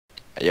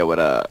Yo, what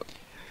up?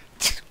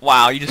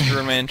 Wow, you just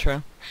ruined my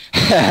intro.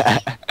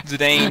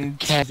 Zidane,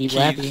 Cabby Keith,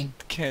 Wabby.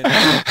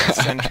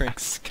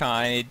 Centrix,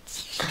 Kai,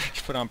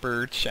 put on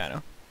Bird,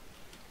 Shadow.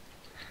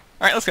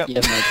 Alright, let's go.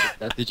 Yeah,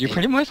 that's Did you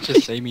pretty much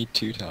just say me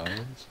 2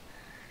 times?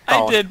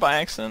 I did by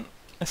accident.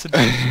 I said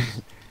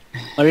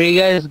Where are you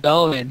guys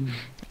going?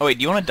 Oh wait,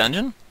 do you want a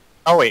dungeon?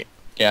 Oh wait,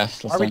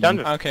 Yes, are we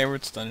done? Okay, we're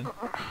just dungeon.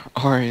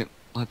 Alright,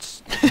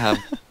 let's have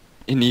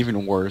an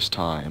even worse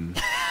time.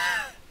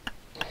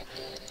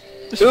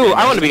 This should Ooh, be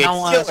I want to be nice. a I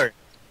wanna- killer.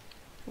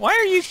 Why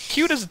are you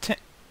cute as a tank?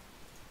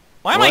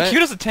 Why am I What?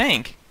 cute as a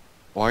tank?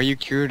 Why are you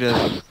cute?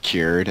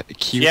 Cute?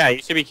 Yeah,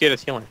 you should be cute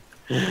as healing.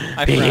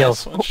 I Be forgot healed.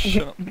 this one.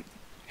 Shut up.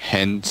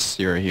 Hence,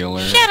 you're a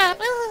healer. up!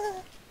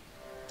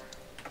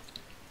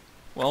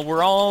 Well,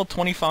 we're all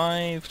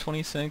 25,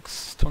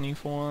 26,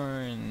 24,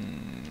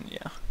 and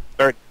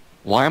yeah.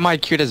 Why am I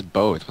cute as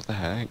both? What the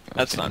heck?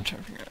 That's Okay. what I'm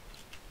trying to figure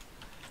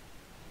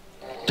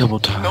out. Double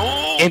time.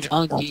 No!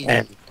 Monkey.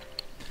 I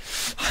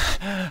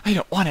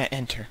don't want to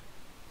enter.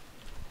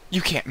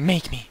 You can't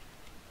make me.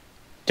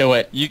 Do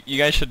it. You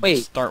guys should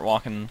Wait. start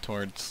walking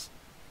towards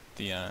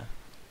the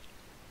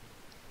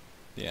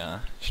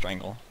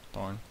strangle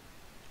thorn.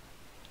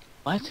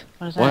 What?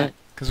 What is What? that?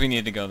 Cause we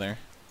need to go there.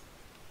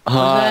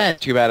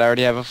 that? Too bad I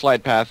already have a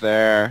flight path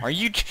there. Are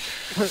you?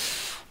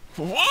 That's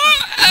What?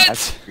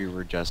 what we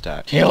were just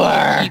at.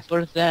 Killer!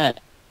 What is that?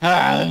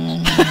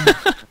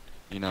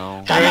 You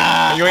know.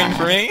 Are you waiting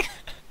for me?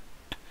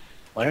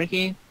 Water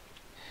key?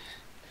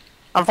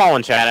 I'm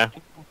following Shadow.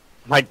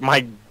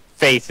 My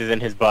face is in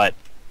his butt.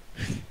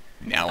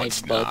 No, My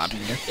it's butt's not.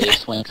 in your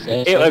face,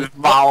 Winston. It was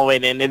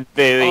following in his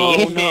booty.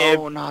 Oh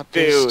no, not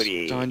this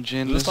Booty.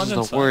 dungeon. This This is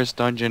dungeon's the fun. worst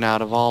dungeon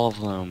out of all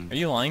of them. Are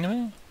you lying to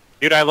me?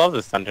 Dude, I love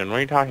this dungeon. What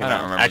are you talking I don't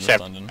about? remember Actually,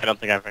 this dungeon. I don't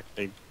think I've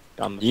actually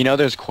done this. You know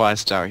there's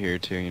quests out here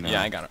too, you know.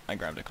 Yeah, I got it. I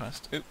grabbed a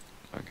quest. Oop.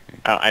 Okay.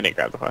 Oh, I didn't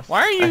grab the quest.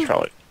 Why are you? I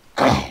trolled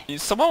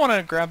it. Someone want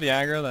to grab the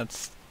aggro?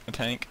 That's a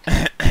tank.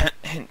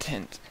 Hint,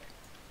 hint.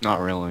 Not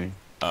really.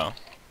 Oh.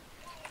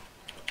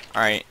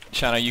 Alright,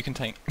 Shadow, you can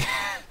tank.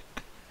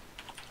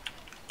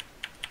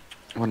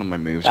 One of my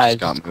moves Guys, just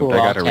got it's moved. cool, I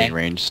I'll gotta tank.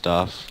 rearrange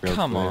stuff. Real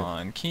Come quick.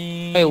 on,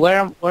 Key.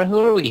 Wait, who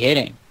are we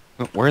hitting?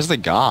 Where's the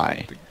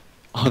guy?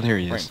 Oh, there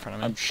he Right in is. front of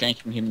me. I'm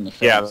shanking him in the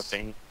face. Yeah, the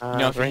thing.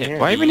 know, if you right hit- here.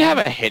 Do I even have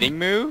a hitting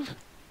move?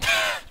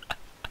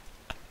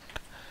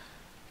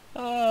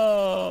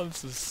 Oh,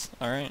 this is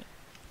alright.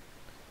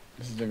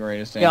 This is the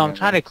greatest thing. Yeah, I'm ever.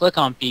 trying to click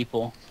on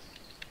people.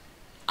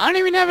 I don't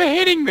even have a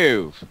hitting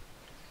move.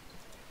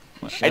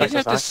 I Shit, just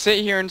have to sucks.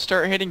 sit here and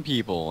start hitting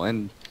people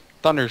and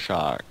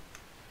thundershock.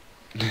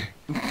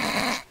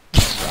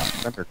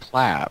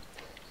 Thunderclap.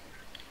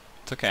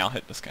 It's okay, I'll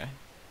hit this guy.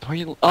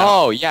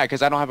 Oh yeah,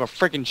 because I don't have a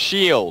freaking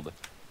shield.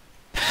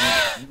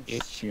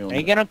 Shield. Are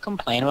you gonna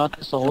complain about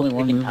this the whole Only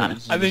one freaking move time?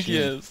 is I the think he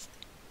shield. is.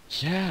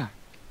 Yeah.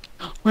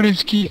 My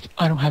name's Keith.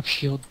 I don't have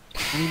shield.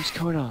 My name's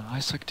Coda. I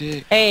suck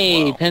dick.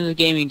 Hey, Whoa. Pens of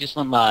Gaming just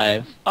went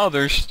live. Oh,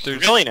 there's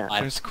Really now?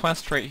 there's a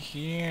quest right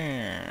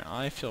here.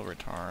 I feel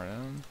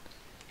retarded.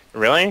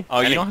 Really? Oh,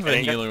 I you didn't- don't have I a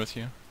didn't get- healer with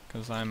you,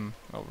 cause I'm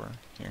over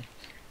here.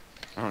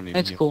 I don't need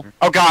That's a cool. healer.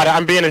 Oh god,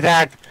 I'm being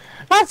attacked.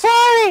 I'm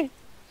sorry.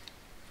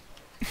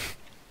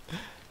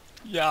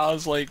 Yeah, I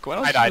was like, why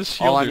don't I you died.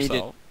 just All shield I needed-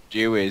 yourself?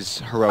 Do is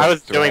heroic. I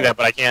was doing threat. that,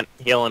 but I can't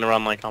heal and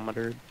run like I'm a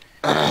dude.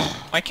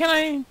 Why can't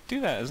I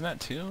do that? Isn't that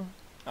 2?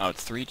 Oh,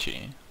 it's 3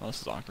 chi. Well,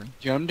 this is awkward.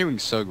 Dude, I'm doing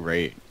so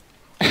great.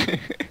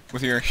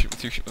 With your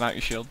without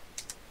your shield.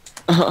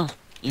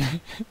 Yeah.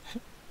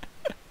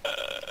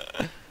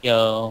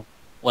 Yo,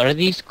 what are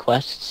these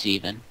quests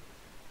even?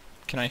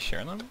 Can I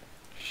share them?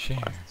 Share.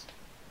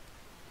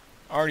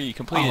 Already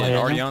completed. Oh, yeah.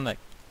 Already on that.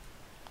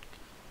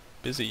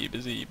 Busy.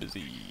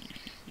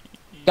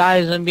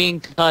 Guys, I'm being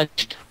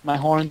touched. My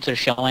horns are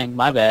showing.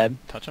 My bad.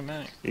 Touch a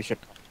Mac. You should.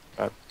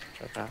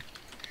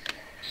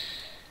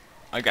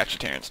 I got you,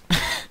 Terrence.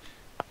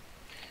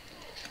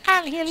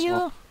 I'll heal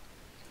you.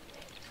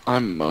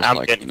 I'm most I'm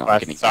likely getting not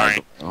quests, getting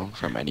sorry. aggro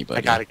from anybody.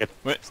 I gotta get.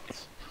 What?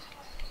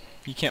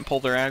 You can't pull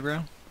their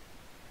aggro?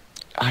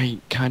 I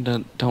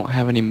kinda don't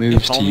have any moves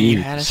If to only use.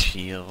 you had a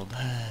shield.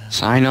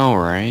 So I know,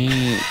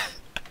 right?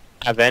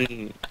 And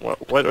then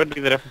what would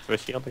be the difference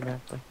with a shield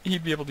exactly?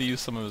 He'd be able to use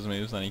some of his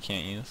moves that he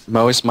can't use.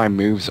 Most of my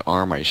moves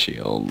are my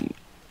shield.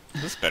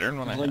 Is this better than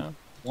what I Like- have?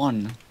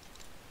 One.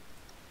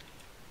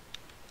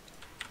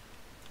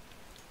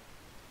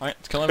 Alright,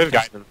 let's kill him. Good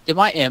guidance. Did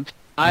my imp?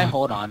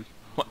 Hold on.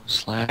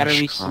 Slash Gotta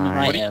resummon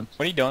my crime. imp.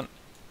 What are you doing?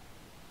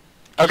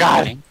 Oh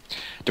god!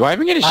 Do I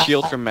even get a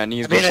shield from any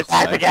I'm of being these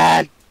attacked quests?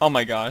 again! Oh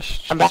my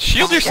gosh. I'm back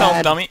Shield yourself,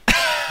 again. dummy.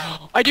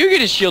 I do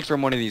get a shield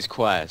from one of these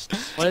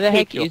quests. What the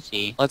heck Yo. is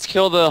he? Let's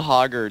kill the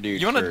Hogger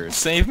dude You wanna first.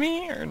 save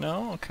me or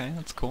no? Okay,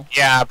 that's cool.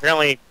 Yeah,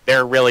 apparently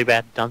they're really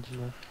bad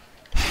dungeons.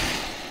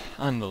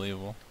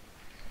 Unbelievable.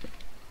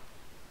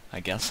 I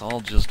guess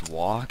I'll just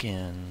walk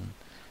in.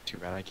 Too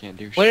bad I can't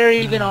do shit. Where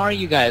even are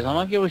you guys? I'm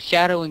up here with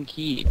Shadow and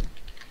Keith.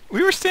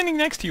 We were standing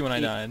next to you when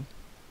I died.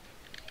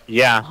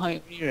 Yeah. Oh,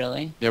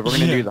 really? Yeah, we're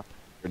gonna do the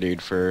Hogger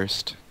dude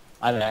first.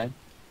 My bad.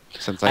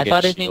 Since I I get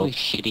thought his name shield. was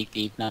Shitty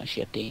Thief, not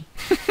Shifty.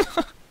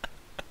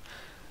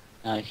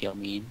 Now I feel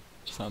mean.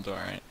 Sounds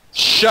alright.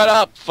 Shut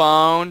up,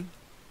 phone.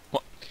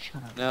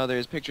 Shut up. No,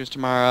 there's pictures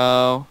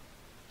tomorrow.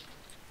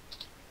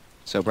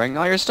 So bring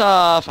all your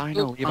stuff. I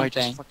know, Oop, Levi wrong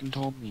just thing. fucking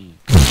told me.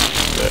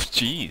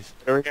 Jeez.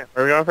 Where we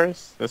going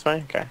first? This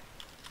way?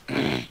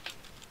 Okay.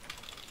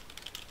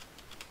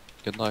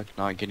 Good luck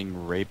not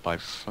getting raped by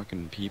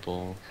fucking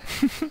people.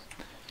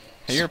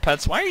 Hey, your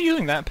pets. Why are you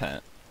using that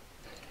pet?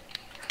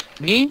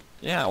 Me?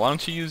 Yeah, why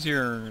don't you use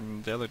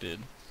the other dude?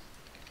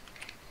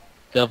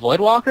 The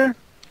Voidwalker?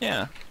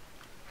 Yeah.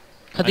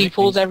 Because I he think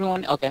fools he's-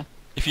 everyone? Okay.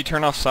 If you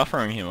turn off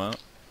suffering, he won't.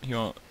 He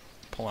won't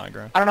pull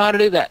aggro. I don't know how to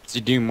do that. Does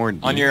he do more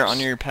On your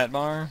deeps? pet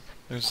bar,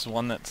 there's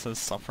one that says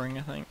suffering,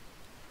 I think.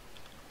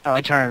 How do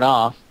I turn it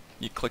off?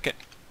 You click it.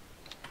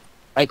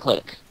 Right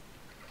click.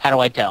 How do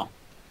I tell?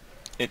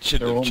 It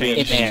should There have won't be a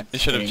changed. change It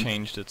should have screen.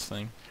 changed its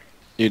thing.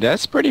 Dude,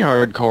 that's pretty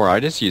hardcore. I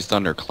just use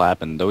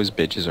Thunderclap and those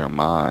bitches are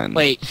mine.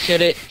 Wait,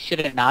 should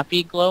it not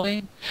be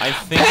glowing? I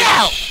think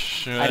Pow! it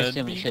should I'd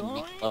assume be it shouldn't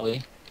be glowing.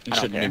 glowy. It I don't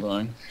shouldn't be care.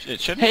 glowing.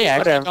 It should. Hey, I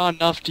Whatever. got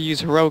enough to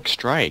use Heroic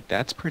Strike.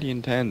 That's pretty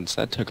intense.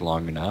 That took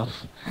long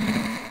enough.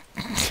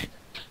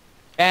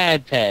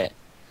 Bad pet.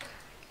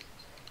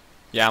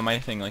 Yeah, my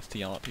thing likes to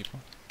yell at people.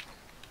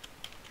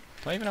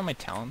 Do I even have my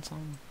talents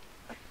on?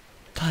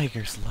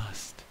 Tiger's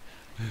Lust.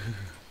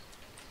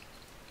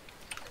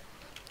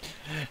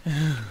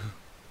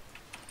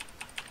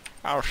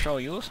 I'll show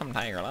you some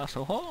Tiger Lust.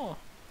 Oh.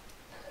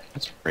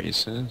 That's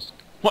racist.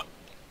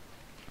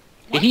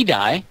 Did he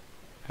die?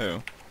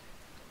 Who?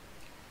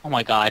 Oh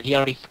my god, he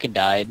already fucking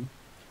died.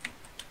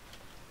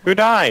 Who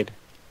died?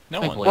 No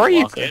My one. boy. Where are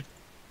you, Walker. kid?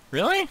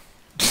 Really?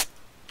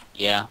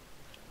 Yeah.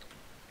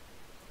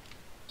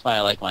 That's why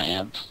I like my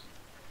amps.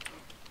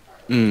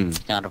 Mm.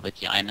 It's not a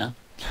vagina.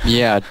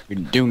 Yeah, you're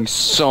doing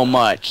so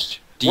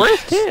much. Where's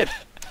kid?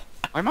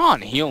 I'm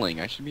on healing.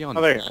 I should be on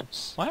Oh, there you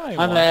this. Why am I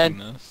My watching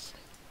bad. this?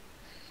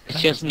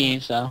 It's just me,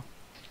 so.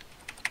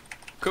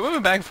 Quit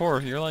moving back and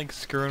forth. You're like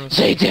screwing with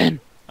Satan!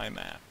 I'm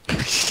at.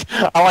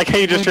 I like how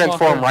you just Where's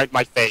transformed Walker? right in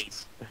my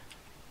face.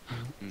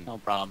 No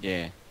problem.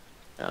 Yeah.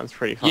 That's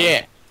pretty fun.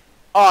 Yeah.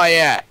 Oh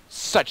yeah.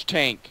 Such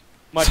tank.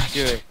 Much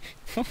good.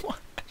 What?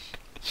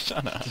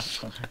 Shut up.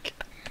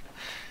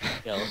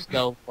 Yo, let's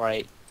go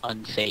right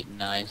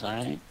unsatanize,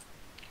 alright?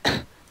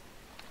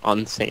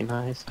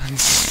 Unsatanized.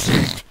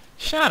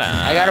 Shut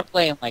up. I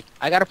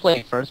gotta play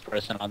in first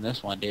person on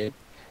this one, dude.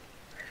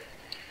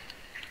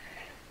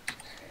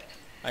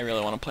 I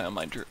really want to play on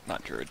my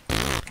not druid,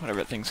 whatever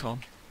that thing's called.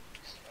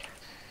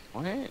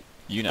 What?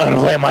 You I'm gonna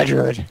know. play my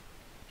druid.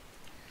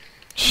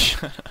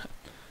 Shut up.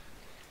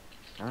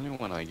 I really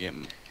want to get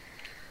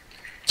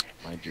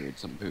my druid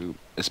some poop.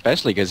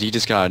 Especially because he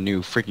just got a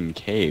new freaking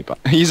cape.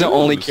 He's the Ooh,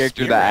 only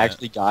character that spirit.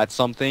 actually got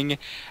something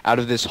out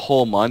of this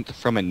whole month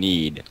from a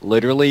need.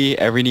 Literally,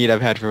 every need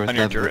I've had for On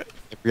your druid?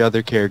 every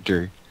other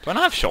character. Do I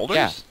not have shoulders?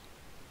 Yeah.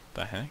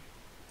 The heck?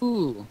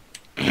 Ooh.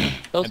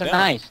 Those I are bet.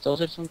 nice.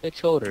 Those are some good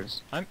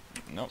shoulders.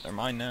 Nope, they're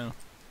mine now.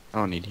 I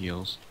don't need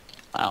heals.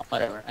 Wow,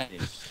 whatever.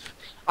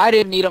 I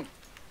didn't need them.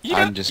 You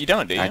I'm don't, just- you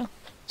don't, do you? I-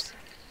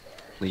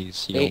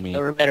 Please heal me. They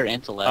were better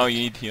intellect. Oh, you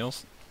need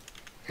heals?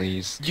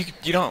 Please.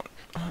 You don't...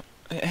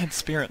 It had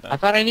spirit, though. I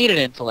thought I needed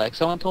intellect.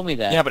 Someone told me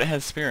that. Yeah, but it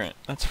has spirit.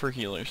 That's for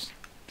healers.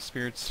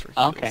 Spirit's for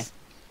healers. Okay.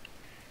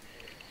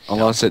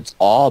 Unless it's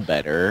all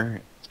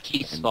better,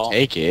 Keith's and fault.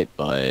 take it,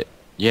 but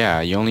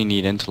yeah, you only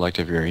need intellect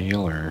if you're a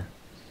healer.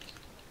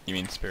 You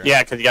mean spirit?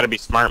 Yeah, because you gotta be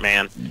smart,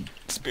 man.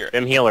 Spirit.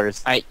 Them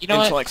healers. Alright, you know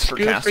what? Intellect's for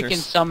Screw casters. freaking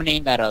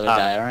summoning that other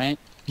guy, alright?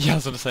 Yeah, I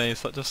was gonna say,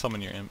 just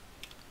summon your imp.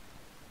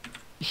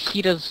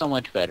 He does so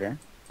much better.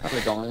 Probably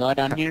the only guy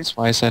down here. That's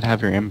why I said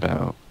have your imp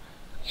out.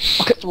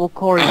 Okay, well,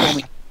 Corey told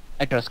me.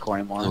 I trust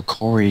Corey more. Well,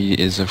 Corey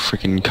is a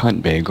freaking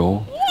cunt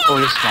bagel.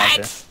 Corey's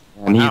smarter.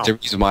 And he's Wow. the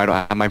reason why I don't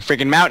have my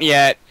freaking mount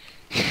yet.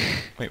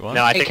 Wait, what?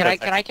 No, I Hey, think can I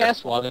that's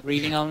cast water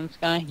breathing on this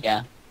guy?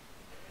 Yeah.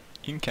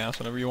 You can cast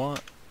whatever you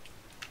want.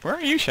 Where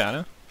are you,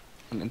 Shadow?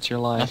 It's your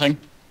life. Nothing.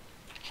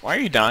 Why are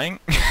you dying?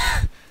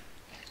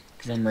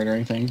 Because I'm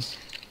murdering things.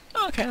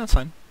 Oh, okay, that's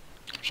fine.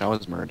 Wish I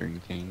was murdering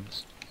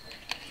things.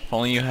 If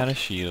only you had a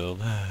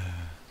shield.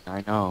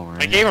 I know,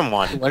 right? I gave him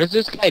one. What is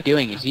this guy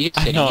doing? Is he just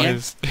I sitting know here?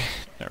 his...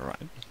 Never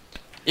mind.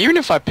 Even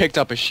if I picked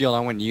up a shield, I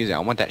wouldn't use it. I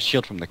want that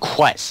shield from the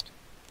quest.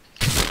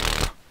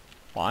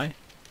 Why?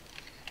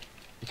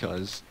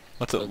 Because,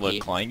 What's it Okay.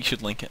 look like? You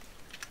should link it.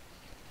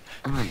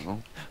 I don't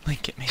know.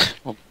 Link it, man.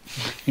 You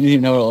didn't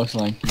even know what it looks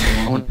like.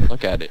 I want to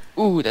look at it.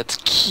 Ooh, that's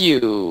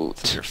cute.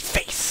 It's your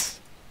face.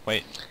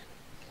 Wait.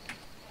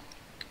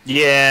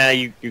 Yeah,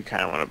 you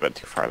kind of went a bit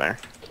too far there.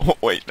 Oh,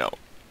 wait, no.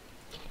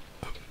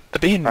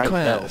 Abandoned Right,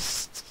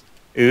 quest.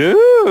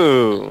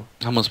 Ooh.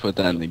 I almost put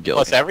that in the guild.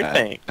 Plus chat.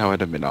 everything. That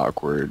would have been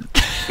awkward.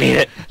 Need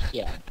it.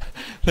 Yeah.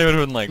 They would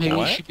have been like, Maybe we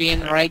what? should be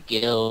in the right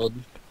guild.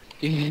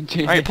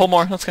 Alright, pull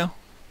more. Let's go.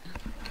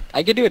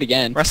 I could do it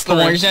again. Rest of Pull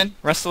the more, rooms. you said?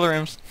 Rest of the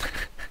rooms.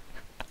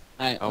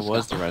 Alright, How let's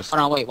was go. the rest?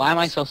 Hold on, wait. Why am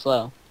I so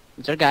slow?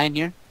 Is there a guy in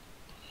here?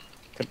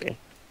 Could be.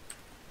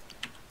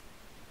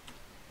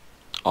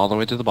 All the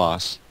way to the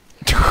boss.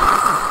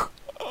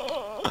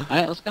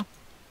 Alright, let's go.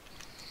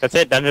 That's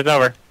it. Dungeon's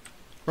over.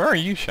 Where are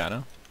you,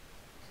 Shadow?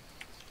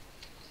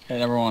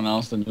 And everyone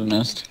else that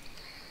missed.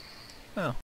 Oh.